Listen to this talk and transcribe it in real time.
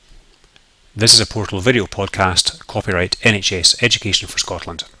This is a Portal video podcast, copyright NHS Education for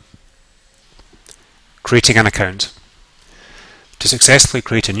Scotland. Creating an account. To successfully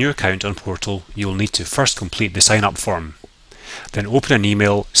create a new account on Portal, you will need to first complete the sign up form. Then open an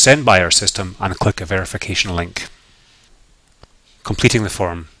email sent by our system and click a verification link. Completing the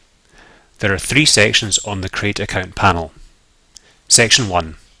form. There are 3 sections on the Create Account panel. Section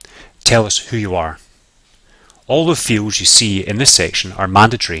 1. Tell us who you are. All the fields you see in this section are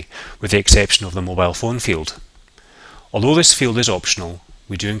mandatory with the exception of the mobile phone field. Although this field is optional,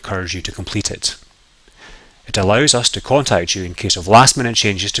 we do encourage you to complete it. It allows us to contact you in case of last-minute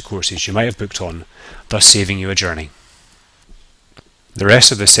changes to courses you might have booked on, thus saving you a journey. The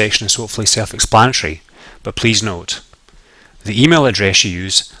rest of this section is hopefully self-explanatory, but please note, the email address you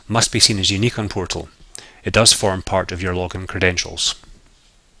use must be seen as unique on Portal. It does form part of your login credentials.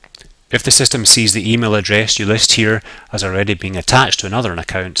 If the system sees the email address you list here as already being attached to another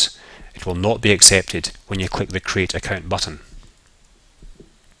account, it will not be accepted when you click the Create Account button.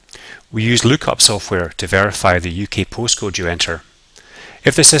 We use lookup software to verify the UK postcode you enter.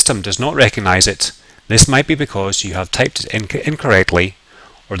 If the system does not recognise it, this might be because you have typed it in incorrectly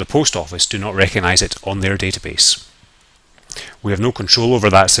or the post office do not recognise it on their database. We have no control over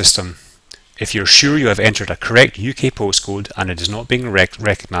that system. If you're sure you have entered a correct UK postcode and it is not being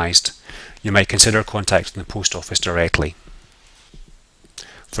recognised, you might consider contacting the post office directly.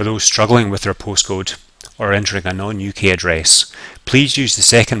 For those struggling with their postcode or entering a non-UK address, please use the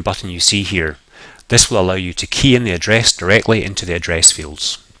second button you see here. This will allow you to key in the address directly into the address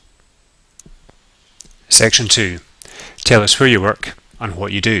fields. Section 2. Tell us where you work and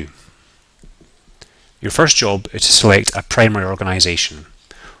what you do. Your first job is to select a primary organisation.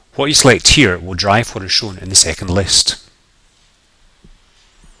 What you select here will drive what is shown in the second list.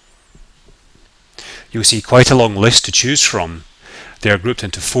 You'll see quite a long list to choose from. They are grouped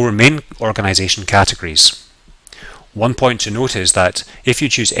into 4 main organisation categories. One point to note is that if you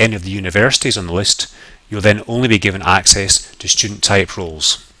choose any of the universities on the list, you'll then only be given access to student type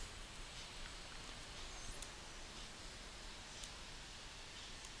roles.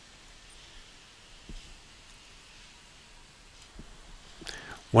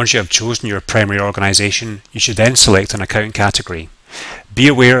 Once you have chosen your primary organisation, you should then select an account category. Be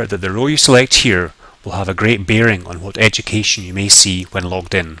aware that the row you select here will have a great bearing on what education you may see when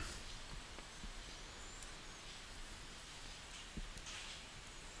logged in.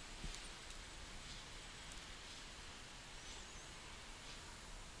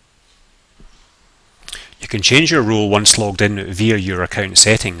 You can change your role once logged in via your account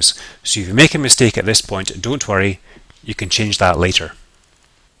settings, so if you make a mistake at this point, don't worry, you can change that later.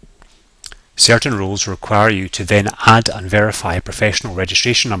 Certain roles require you to then add and verify a professional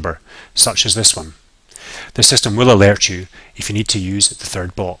registration number, such as this one. The system will alert you if you need to use the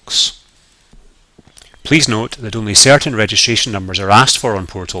third box. Please note that only certain registration numbers are asked for on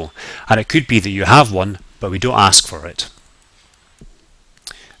Portal, and it could be that you have one, but we don't ask for it.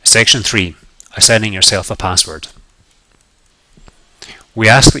 Section 3. Assigning yourself a password. We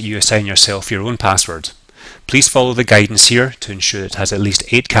ask that you assign yourself your own password. Please follow the guidance here to ensure it has at least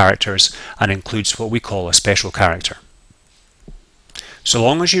 8 characters and includes what we call a special character. So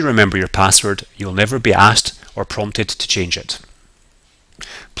long as you remember your password, you'll never be asked or prompted to change it.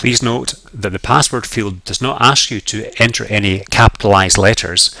 Please note that the password field does not ask you to enter any capitalized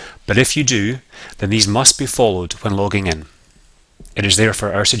letters, but if you do, then these must be followed when logging in. It is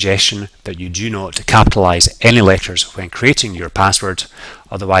therefore our suggestion that you do not capitalize any letters when creating your password,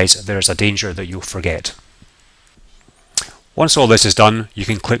 otherwise there is a danger that you'll forget. Once all this is done, you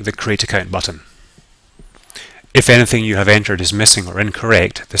can click the Create Account button. If anything you have entered is missing or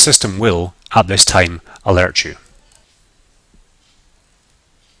incorrect, the system will, at this time, alert you.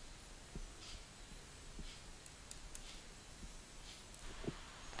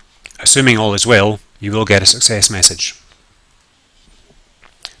 Assuming all is well, you will get a success message.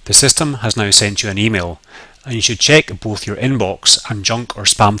 The system has now sent you an email, and you should check both your inbox and junk or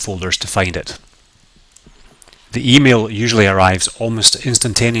spam folders to find it. The email usually arrives almost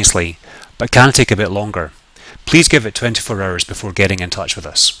instantaneously, but can take a bit longer. Please give it 24 hours before getting in touch with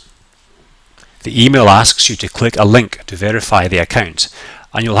us. The email asks you to click a link to verify the account,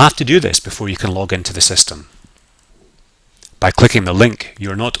 and you'll have to do this before you can log into the system. By clicking the link,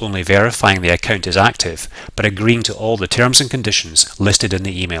 you are not only verifying the account is active, but agreeing to all the terms and conditions listed in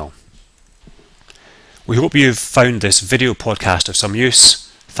the email. We hope you've found this video podcast of some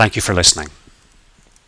use. Thank you for listening.